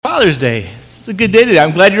Father's Day. It's a good day today.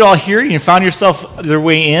 I'm glad you're all here. You found yourself your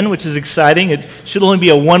way in, which is exciting. It should only be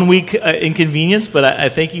a 1-week inconvenience, but I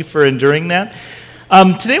thank you for enduring that.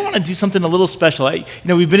 Today I want to do something a little special.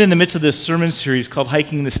 We've been in the midst of this sermon series called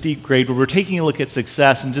Hiking the Steep Grade, where we're taking a look at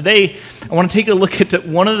success. And today I want to take a look at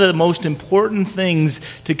one of the most important things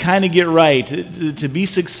to kind of get right, to be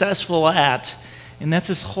successful at, and that's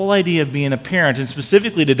this whole idea of being a parent. And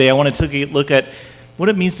specifically today I want to take a look at what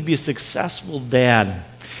it means to be a successful dad.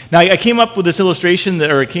 Now, I came up with this illustration,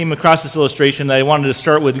 or I came across this illustration that I wanted to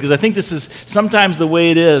start with because I think this is sometimes the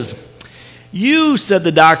way it is. You, said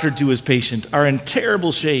the doctor to his patient, are in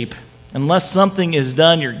terrible shape. Unless something is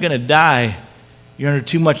done, you're going to die. You're under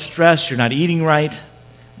too much stress. You're not eating right.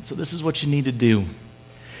 So this is what you need to do. You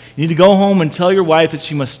need to go home and tell your wife that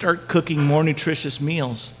she must start cooking more nutritious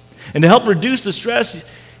meals. And to help reduce the stress,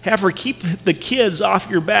 have her keep the kids off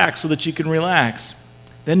your back so that you can relax.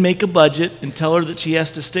 Then make a budget and tell her that she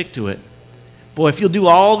has to stick to it. Boy, if you'll do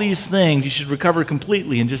all these things, you should recover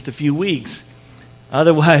completely in just a few weeks.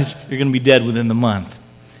 Otherwise, you're going to be dead within the month.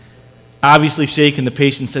 Obviously shaken, the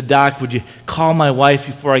patient said, Doc, would you call my wife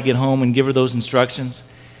before I get home and give her those instructions?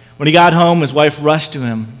 When he got home, his wife rushed to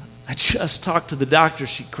him. I just talked to the doctor,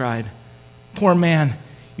 she cried. Poor man,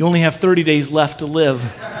 you only have 30 days left to live.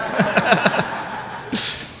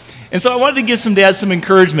 And so I wanted to give some dads some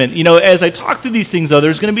encouragement. As I talk through these things, though,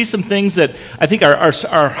 there's going to be some things that I think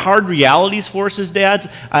are hard realities for us as dads,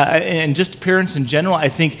 and just parents in general. I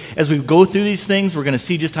think as we go through these things, we're going to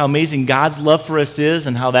see just how amazing God's love for us is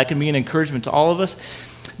and how that can be an encouragement to all of us.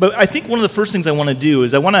 But I think one of the first things I want to do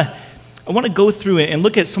is I want to go through and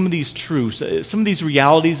look at some of these truths, some of these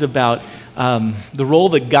realities about the role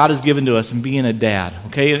that God has given to us in being a dad.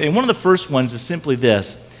 Okay, and one of the first ones is simply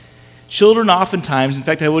this. Children oftentimes, in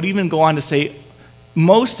fact, I would even go on to say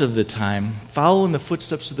most of the time, follow in the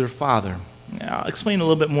footsteps of their father. I'll explain a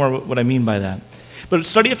little bit more what I mean by that. But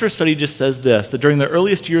study after study just says this, that during the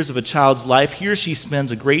earliest years of a child's life, he or she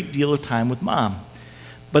spends a great deal of time with mom.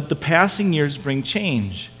 But the passing years bring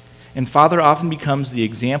change, and father often becomes the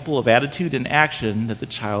example of attitude and action that the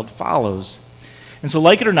child follows. And so,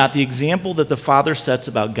 like it or not, the example that the father sets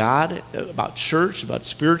about God, about church, about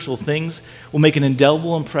spiritual things, will make an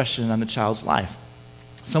indelible impression on the child's life.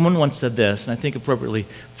 Someone once said this, and I think appropriately,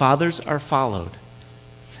 fathers are followed.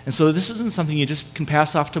 And so this isn't something you just can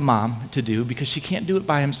pass off to mom to do because she can't do it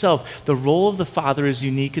by himself. The role of the father is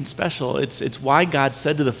unique and special. It's why God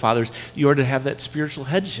said to the fathers, you are to have that spiritual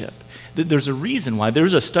headship. There's a reason why.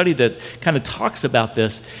 There's a study that kind of talks about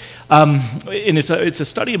this. And it's a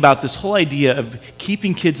study about this whole idea of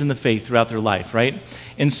keeping kids in the faith throughout their life, right?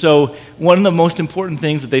 And so one of the most important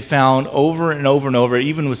things that they found over and over and over,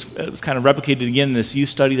 even was kind of replicated again in this youth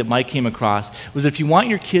study that Mike came across, was if you want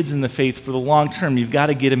your kids in the faith for the long term, you've got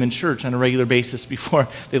to get them in church on a regular basis before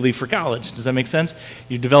they leave for college. Does that make sense?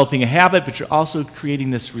 You're developing a habit, but you're also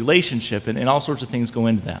creating this relationship, and all sorts of things go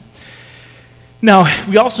into that. Now,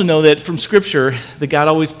 we also know that from Scripture that God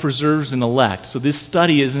always preserves and elects. So this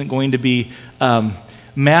study isn't going to be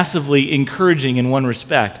massively encouraging in one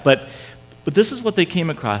respect. But this is what they came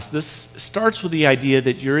across. This starts with the idea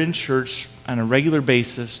that you're in church on a regular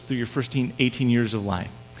basis through your first 18 years of life.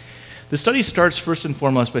 The study starts first and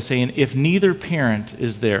foremost by saying if neither parent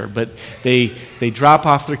is there, but they drop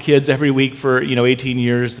off their kids every week for 18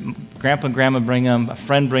 years, grandpa and grandma bring them, a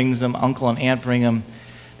friend brings them, uncle and aunt bring them.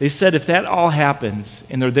 They said if that all happens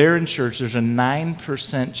and they're there in church, there's a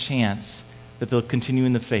 9% chance that they'll continue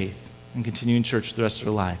in the faith and continue in church the rest of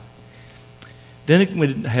their life. Then it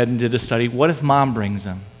went ahead and did a study. What if mom brings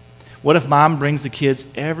them? What if mom brings the kids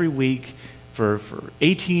every week for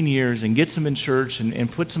 18 years and gets them in church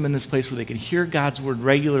and puts them in this place where they can hear God's word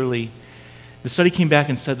regularly? The study came back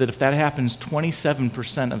and said that if that happens,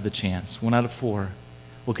 27% of the chance, 1 out of 4,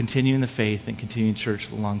 will continue in the faith and continue in church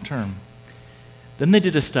for the long term. Then they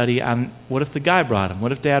did a study on what if the guy brought him?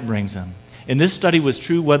 What if dad brings him? And this study was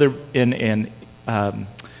true whether in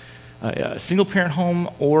a single-parent home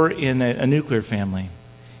or in a nuclear family.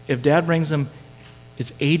 If dad brings him,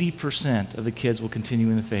 it's 80% of the kids will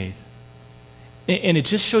continue in the faith. And it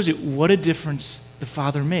just shows you what a difference the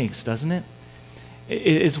father makes, doesn't it?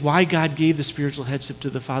 It's why God gave the spiritual headship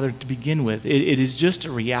to the father to begin with. It is just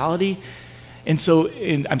a reality. And so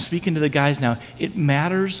I'm speaking to the guys now. It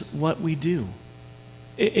matters what we do.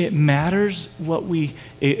 It matters what we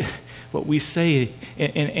say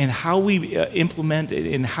and how we implement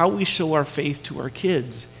it and how we show our faith to our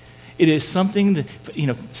kids. It is something that,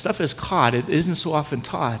 stuff is caught. It isn't so often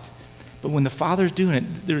taught. But when the Father's doing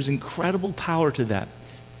it, there's incredible power to that.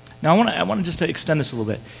 Now, I want to just extend this a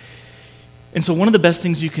little bit. And so one of the best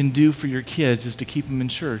things you can do for your kids is to keep them in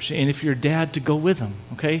church. And if you're a dad, to go with them,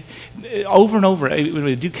 okay? Over and over, when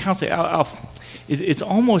I do counseling, it's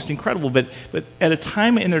almost incredible, but at a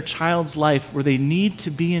time in their child's life where they need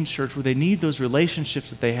to be in church, where they need those relationships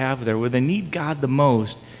that they have there, where they need God the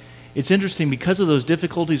most, it's interesting, because of those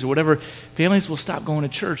difficulties or whatever, families will stop going to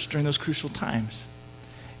church during those crucial times.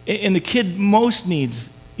 And the kid most needs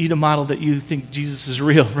you to model that you think Jesus is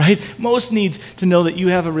real, right? Most needs to know that you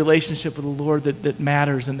have a relationship with the Lord that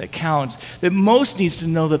matters and that counts. That most needs to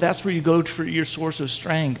know that that's where you go for your source of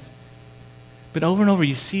strength. But over and over,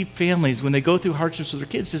 you see families, when they go through hardships with their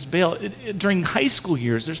kids, just bail. During high school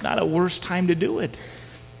years, there's not a worse time to do it.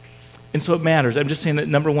 And so it matters. I'm just saying that,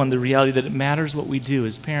 number one, the reality that it matters what we do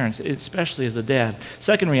as parents, especially as a dad.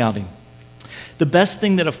 Second reality, the best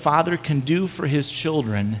thing that a father can do for his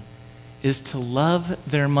children is to love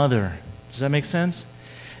their mother. Does that make sense?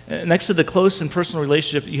 Next to the close and personal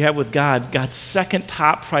relationship that you have with God, God's second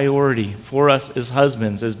top priority for us as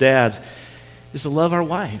husbands, as dads, is to love our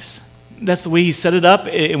wives. That's the way he set it up.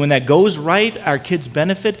 And when that goes right, our kids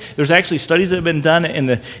benefit. There's actually studies that have been done,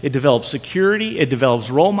 and it develops security, it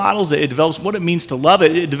develops role models, it develops what it means to love.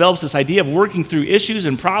 It develops this idea of working through issues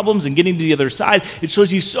and problems and getting to the other side. It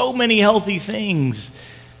shows you so many healthy things.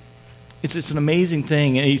 It's an amazing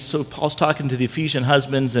thing. And so Paul's talking to the Ephesian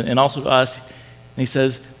husbands and also to us, and he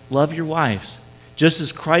says, love your wives, just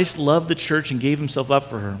as Christ loved the church and gave himself up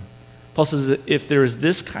for her. Paul says that if there is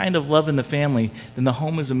this kind of love in the family, then the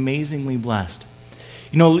home is amazingly blessed.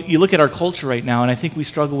 You know, you look at our culture right now, and I think we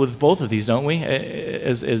struggle with both of these, don't we?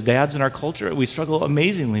 As dads in our culture, we struggle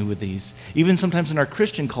amazingly with these. Even sometimes in our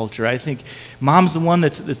Christian culture, I think mom's the one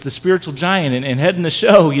that's the spiritual giant and heading the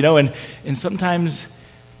show, you know, and sometimes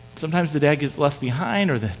the dad gets left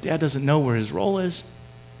behind, or the dad doesn't know where his role is.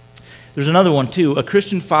 There's another one, too. A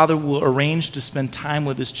Christian father will arrange to spend time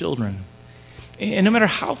with his children. And no matter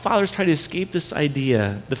how fathers try to escape this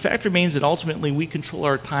idea, the fact remains that ultimately we control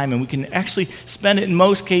our time, and we can actually spend it in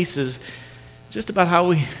most cases just about how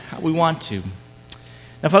we want to.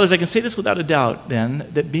 Now, fathers, I can say this without a doubt, then,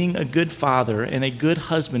 that being a good father and a good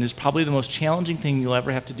husband is probably the most challenging thing you'll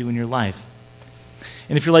ever have to do in your life.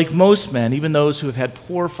 And if you're like most men, even those who have had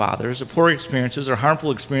poor fathers or poor experiences or harmful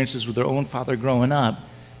experiences with their own father growing up,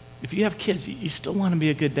 if you have kids, you still want to be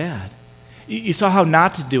a good dad. You saw how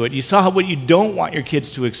not to do it. You saw what you don't want your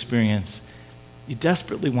kids to experience. You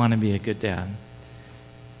desperately want to be a good dad.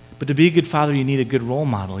 But to be a good father, you need a good role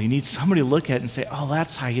model. You need somebody to look at and say, oh,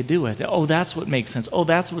 that's how you do it. Oh, that's what makes sense. Oh,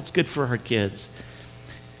 that's what's good for our kids.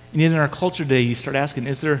 And yet in our culture today, you start asking,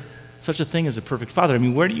 is there such a thing as a perfect father? I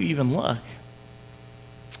mean, where do you even look?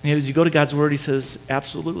 And as you go to God's Word, he says,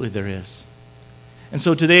 absolutely there is. And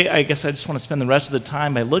so today, I guess I just want to spend the rest of the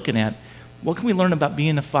time by looking at what can we learn about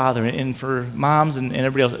being a father. And for moms and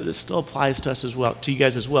everybody else, this still applies to us as well, to you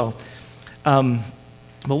guys as well. But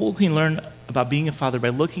what can we learn about being a father by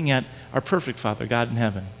looking at our perfect Father, God in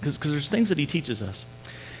heaven? Because there's things that he teaches us.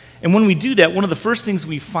 And when we do that, one of the first things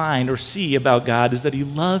we find or see about God is that he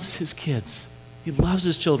loves his kids. He loves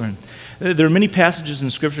his children. There are many passages in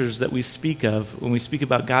Scriptures that we speak of when we speak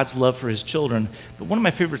about God's love for his children, but one of my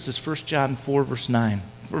favorites is 1 John 4, verse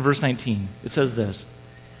 19. It says this,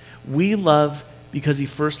 we love because he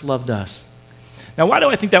first loved us. Now, why do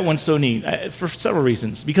I think that one's so neat? For several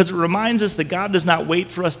reasons. Because it reminds us that God does not wait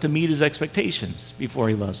for us to meet his expectations before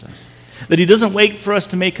he loves us. That he doesn't wait for us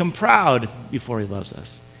to make him proud before he loves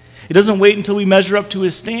us. He doesn't wait until we measure up to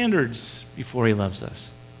his standards before he loves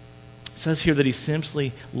us. It says here that he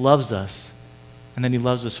simply loves us, and then he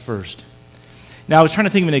loves us first. Now, I was trying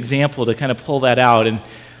to think of an example to kind of pull that out, and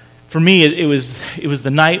for me, it was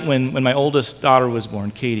the night when my oldest daughter was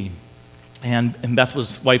born, Katie, and Beth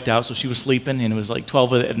was wiped out, so she was sleeping, and it was like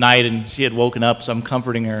 12 at night, and she had woken up, so I'm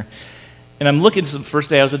comforting her, and I'm looking, it's the first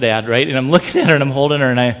day I was a dad, right, and I'm looking at her, and I'm holding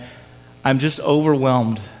her, and I'm just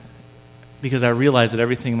overwhelmed because I realize that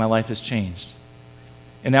everything in my life has changed.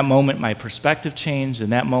 In that moment, my perspective changed.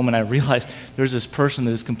 In that moment, I realized there's this person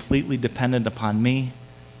that is completely dependent upon me.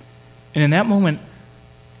 And in that moment,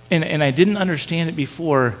 and I didn't understand it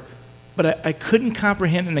before, but I couldn't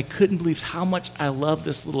comprehend and I couldn't believe how much I loved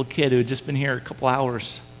this little kid who had just been here a couple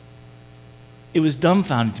hours. It was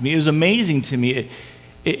dumbfounding to me. It was amazing to me.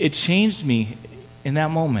 It changed me in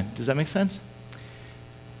that moment. Does that make sense?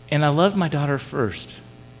 And I loved my daughter first.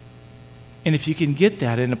 And if you can get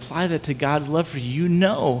that and apply that to God's love for you, you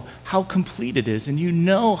know how complete it is, and you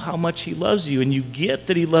know how much he loves you, and you get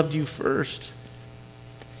that he loved you first.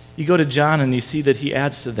 You go to John and you see that he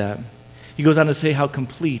adds to that. He goes on to say how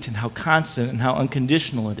complete and how constant and how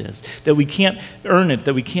unconditional it is, that we can't earn it,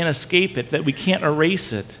 that we can't escape it, that we can't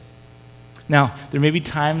erase it. Now, there may be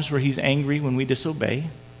times where he's angry when we disobey.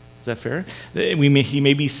 Is that fair? He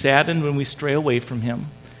may be saddened when we stray away from him.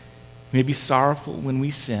 He may be sorrowful when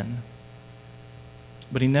we sin.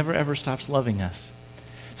 But he never, ever stops loving us.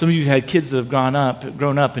 Some of you have had kids that have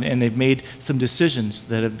grown up and they've made some decisions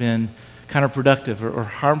that have been counterproductive or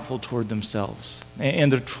harmful toward themselves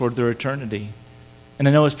and toward their eternity. And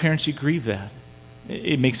I know as parents you grieve that.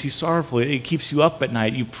 It makes you sorrowful. It keeps you up at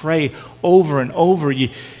night. You pray over and over.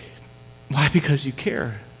 Why? Because you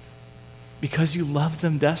care. Because you love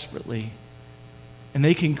them desperately. And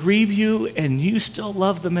they can grieve you and you still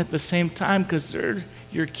love them at the same time because they're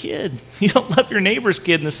your kid. You don't love your neighbor's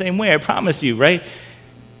kid in the same way, I promise you, right?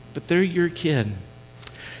 But they're your kid.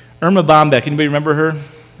 Irma Bombeck, anybody remember her?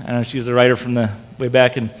 I know she was a writer from the way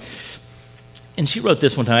back. And she wrote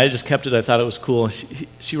this one time. I just kept it. I thought it was cool.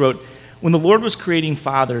 She wrote, "When the Lord was creating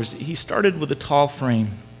fathers, he started with a tall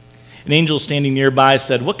frame. An angel standing nearby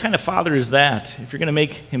said, 'What kind of father is that? If you're going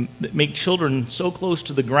to make children so close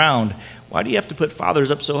to the ground, why do you have to put fathers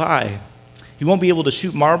up so high? He won't be able to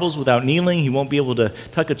shoot marbles without kneeling. He won't be able to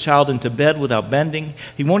tuck a child into bed without bending.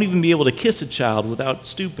 He won't even be able to kiss a child without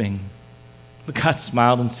stooping.' But God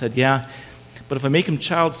smiled and said, 'Yeah, but if I make him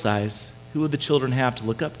child size, who would the children have to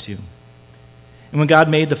look up to?' And when God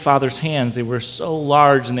made the father's hands, they were so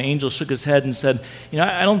large, and the angel shook his head and said,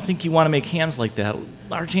 'I don't think you want to make hands like that.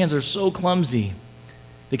 Large hands are so clumsy.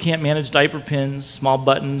 They can't manage diaper pins, small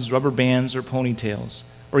buttons, rubber bands, or ponytails,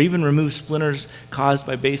 or even remove splinters caused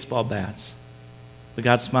by baseball bats.' But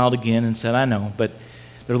God smiled again and said, 'I know, but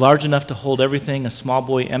they're large enough to hold everything a small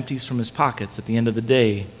boy empties from his pockets at the end of the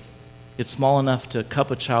day. It's small enough to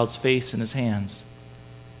cup a child's face in his hands.'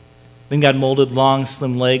 Then God molded long,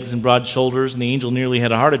 slim legs and broad shoulders, and the angel nearly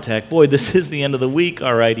had a heart attack. 'Boy, this is the end of the week,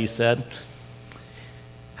 all right,' he said.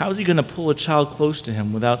 How is he going to pull a child close to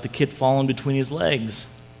him without the kid falling between his legs?'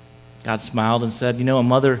 God smiled and said, 'A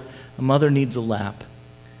mother needs a lap,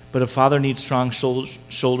 but a father needs strong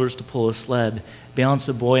shoulders to pull a sled, balance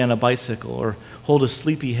a boy on a bicycle, or hold a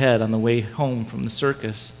sleepy head on the way home from the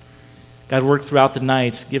circus.' God worked throughout the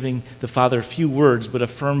night, giving the father few words, but a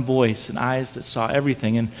firm voice and eyes that saw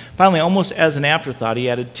everything. And finally, almost as an afterthought, he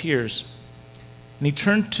added tears. And he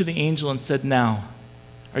turned to the angel and said, 'Now,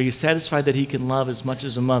 are you satisfied that he can love as much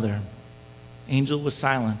as a mother?' The angel was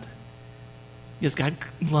silent. Yes, God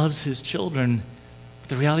loves his children,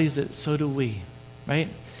 but the reality is that so do we, right?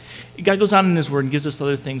 God goes on in his word and gives us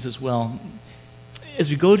other things as well. As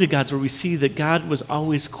we go to God's word, we see that God was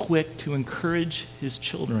always quick to encourage his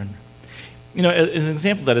children. As an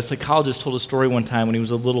example of that, a psychologist told a story one time when he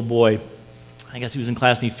was a little boy. I guess he was in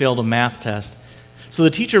class and he failed a math test. So the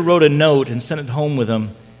teacher wrote a note and sent it home with him.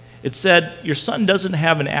 It said, "Your son doesn't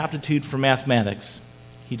have an aptitude for mathematics.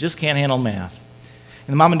 He just can't handle math."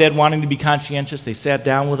 And the mom and dad, wanting to be conscientious, they sat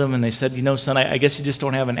down with him and they said, "Son, I guess you just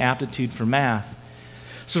don't have an aptitude for math."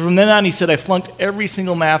 So from then on, he said, "I flunked every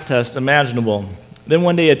single math test imaginable." Then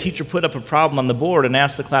one day a teacher put up a problem on the board and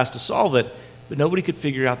asked the class to solve it, but nobody could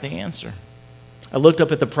figure out the answer. I looked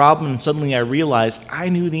up at the problem and suddenly I realized I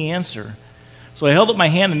knew the answer. So I held up my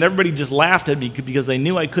hand and everybody just laughed at me because they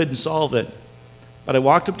knew I couldn't solve it. But I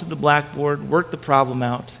walked up to the blackboard, worked the problem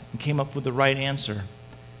out, and came up with the right answer.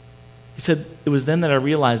 He said, it was then that I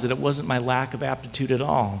realized that it wasn't my lack of aptitude at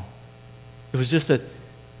all. It was just that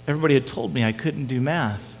everybody had told me I couldn't do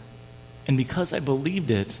math. And because I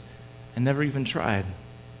believed it, I never even tried.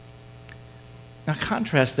 Now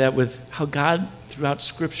contrast that with how God, throughout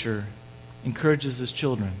Scripture, encourages his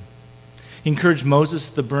children. He encouraged Moses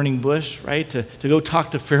at the burning bush, right, to go talk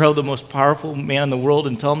to Pharaoh, the most powerful man in the world,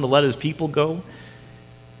 and tell him to let his people go,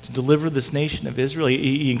 to deliver this nation of Israel.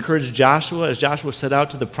 He encouraged Joshua as Joshua set out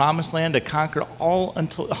to the promised land to conquer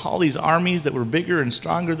all these armies that were bigger and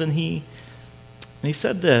stronger than he. And he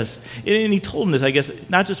said this, and he told him this, I guess,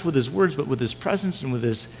 not just with his words, but with his presence and with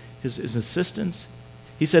his assistance.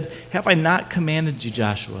 He said, "Have I not commanded you,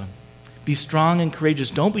 Joshua? Be strong and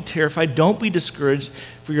courageous. Don't be terrified. Don't be discouraged,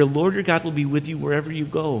 for your Lord your God will be with you wherever you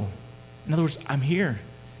go." In other words, I'm here.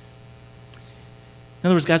 In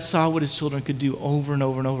other words, God saw what his children could do over and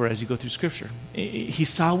over and over as you go through Scripture. He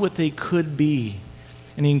saw what they could be,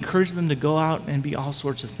 and he encouraged them to go out and be all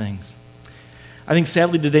sorts of things. I think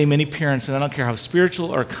sadly today many parents, and I don't care how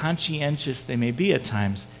spiritual or conscientious they may be at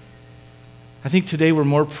times, I think today we're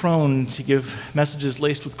more prone to give messages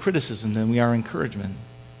laced with criticism than we are encouragement.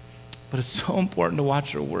 But it's so important to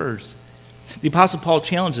watch our words. The Apostle Paul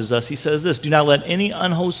challenges us. He says this, "Do not let any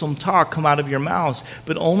unwholesome talk come out of your mouths,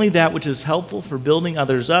 but only that which is helpful for building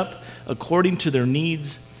others up according to their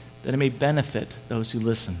needs, that it may benefit those who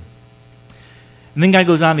listen." And then God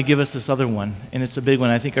goes on to give us this other one, and it's a big one.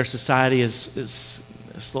 I think our society is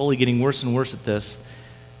slowly getting worse and worse at this.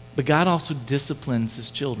 But God also disciplines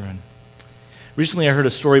his children. Recently, I heard a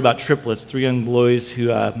story about triplets, 3 young boys who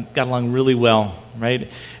got along really well, right?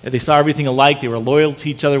 They saw everything alike. They were loyal to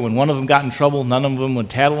each other. When one of them got in trouble, none of them would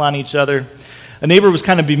tattle on each other. A neighbor was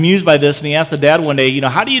kind of bemused by this, and he asked the dad one day,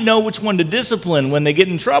 how do you know which one to discipline when they get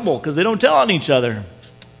in trouble? Because they don't tell on each other. And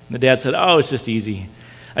the dad said, it's just easy.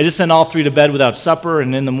 I just send all 3 to bed without supper,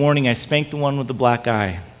 and in the morning I spank the one with the black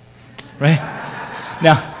eye. Right?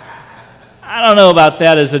 Now, I don't know about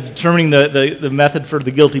that as determining the method for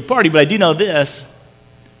the guilty party, but I do know this,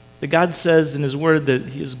 that God says in his word that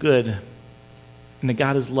he is good, and that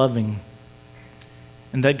God is loving,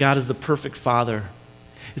 and that God is the perfect Father.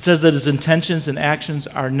 It says that his intentions and actions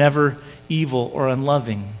are never evil or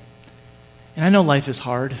unloving. And I know life is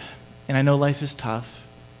hard, and I know life is tough,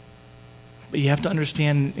 but you have to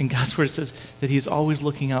understand in God's word it says that he is always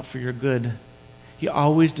looking out for your good. He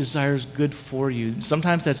always desires good for you.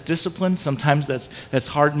 Sometimes that's discipline, sometimes that's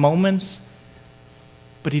hard moments,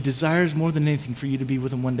 but he desires more than anything for you to be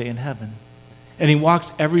with him one day in heaven. And he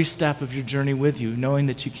walks every step of your journey with you, knowing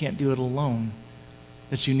that you can't do it alone,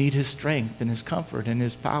 that you need his strength and his comfort and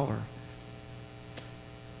his power.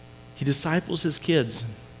 He disciples his kids.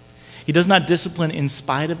 He does not discipline in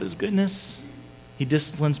spite of his goodness. He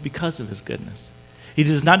disciplines because of his goodness. He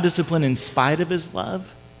does not discipline in spite of his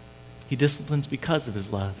love. He disciplines because of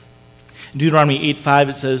his love. In Deuteronomy 8:5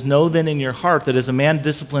 it says, "Know then in your heart that as a man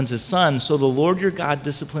disciplines his son, so the Lord your God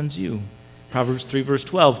disciplines you." Proverbs 3 verse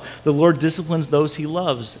 12, "The Lord disciplines those he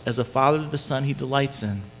loves, as a father the son he delights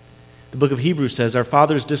in." The book of Hebrews says, "Our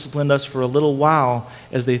fathers disciplined us for a little while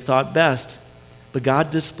as they thought best, but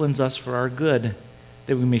God disciplines us for our good,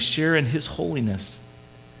 that we may share in his holiness.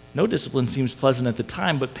 No discipline seems pleasant at the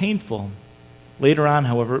time, but painful. Later on,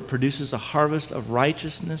 however, it produces a harvest of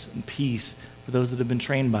righteousness and peace for those that have been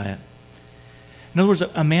trained by it." In other words,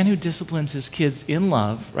 a man who disciplines his kids in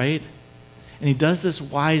love, right, and he does this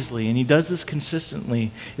wisely, and he does this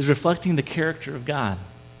consistently, is reflecting the character of God.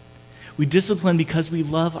 We discipline because we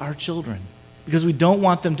love our children, because we don't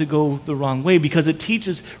want them to go the wrong way, because it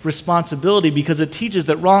teaches responsibility, because it teaches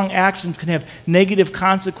that wrong actions can have negative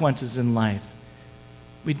consequences in life.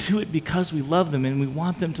 We do it because we love them and we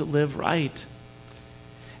want them to live right.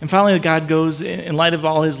 And finally, God goes, in light of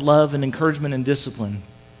all his love and encouragement and discipline,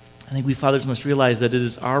 I think we fathers must realize that it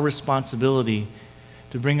is our responsibility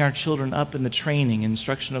to bring our children up in the training and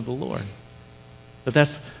instruction of the Lord. But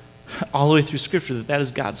that's all the way through Scripture, that is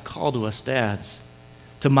God's call to us dads,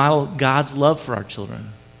 to model God's love for our children,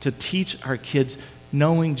 to teach our kids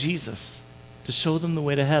knowing Jesus, to show them the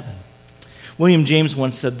way to heaven. William James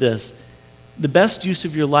once said this, "The best use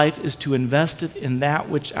of your life is to invest it in that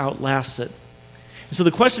which outlasts it." And so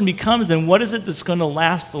the question becomes then, what is it that's going to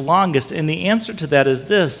last the longest? And the answer to that is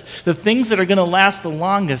this: the things that are going to last the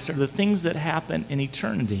longest are the things that happen in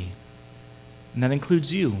eternity. And that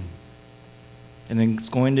includes you. And then it's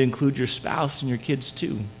going to include your spouse and your kids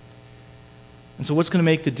too. And so what's going to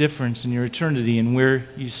make the difference in your eternity and where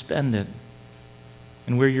you spend it?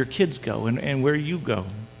 And where your kids go and where you go?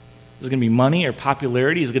 Is it going to be money or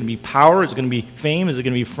popularity? Is it going to be power? Is it going to be fame? Is it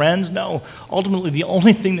going to be friends? No. Ultimately, the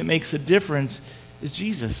only thing that makes a difference is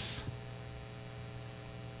Jesus.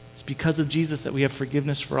 It's because of Jesus that we have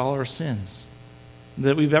forgiveness for all our sins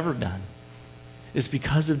that we've ever done. It's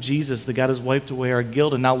because of Jesus that God has wiped away our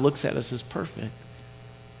guilt and now looks at us as perfect.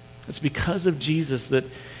 It's because of Jesus that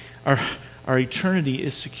our eternity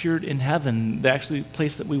is secured in heaven, the actually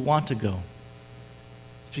place that we want to go.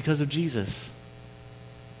 It's because of Jesus.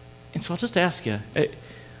 And so I'll just ask you,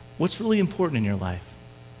 what's really important in your life?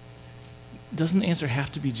 Doesn't the answer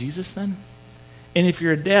have to be Jesus then? And if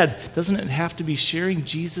you're a dad, doesn't it have to be sharing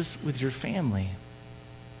Jesus with your family?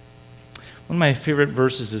 One of my favorite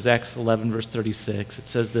verses is Acts 11, verse 36. It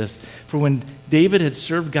says this, "For when David had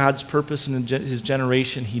served God's purpose in his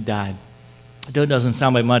generation, he died." It doesn't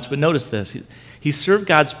sound like much, but notice this. He served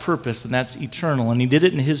God's purpose, and that's eternal, and he did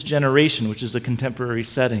it in his generation, which is a contemporary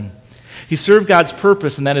setting. He served God's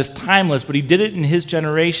purpose, and that is timeless, but he did it in his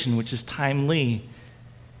generation, which is timely.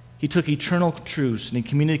 He took eternal truths, and he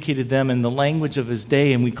communicated them in the language of his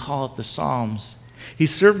day, and we call it the Psalms. He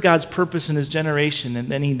served God's purpose in his generation, and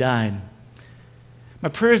then he died. My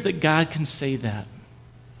prayer is that God can say that,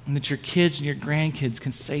 and that your kids and your grandkids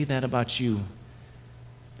can say that about you,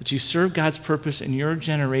 that you served God's purpose in your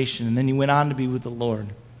generation, and then you went on to be with the Lord.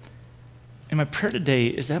 And my prayer today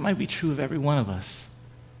is that might be true of every one of us.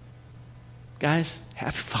 Guys,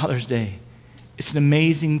 happy Father's Day. It's an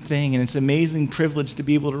amazing thing, and it's an amazing privilege to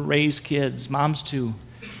be able to raise kids, moms too.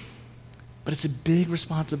 But it's a big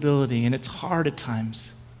responsibility, and it's hard at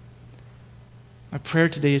times. My prayer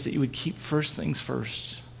today is that you would keep first things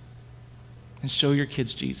first and show your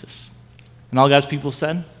kids Jesus. And all God's people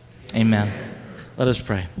said, Amen. Let us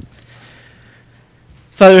pray.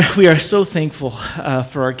 Father, we are so thankful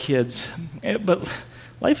for our kids, but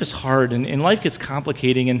life is hard, and life gets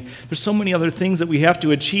complicating, and there's so many other things that we have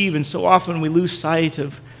to achieve, and so often we lose sight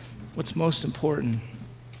of what's most important.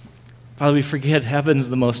 Father, we forget heaven's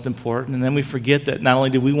the most important, and then we forget that not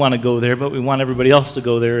only do we want to go there, but we want everybody else to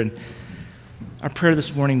go there. And our prayer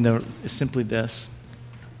this morning, though, is simply this: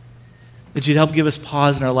 that you'd help give us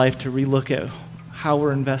pause in our life to relook at how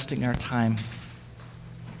we're investing our time,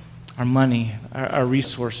 our money, our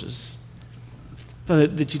resources. Father,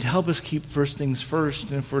 that you'd help us keep first things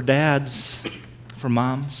first. And for dads, for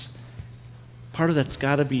moms, part of that's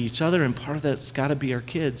got to be each other, and part of that's got to be our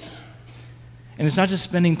kids. And it's not just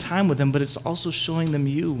spending time with them, but it's also showing them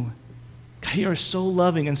you. God, you are so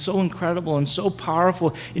loving and so incredible and so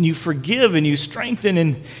powerful, and you forgive and you strengthen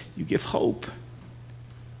and you give hope.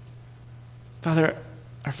 Father,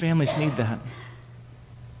 our families need that.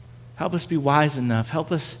 Help us be wise enough.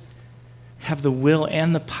 Help us have the will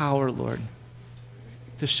and the power, Lord,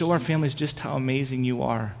 to show our families just how amazing you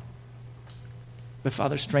are. But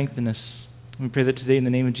Father, strengthen us. We pray that today in the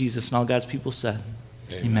name of Jesus, and all God's people said,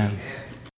 Amen.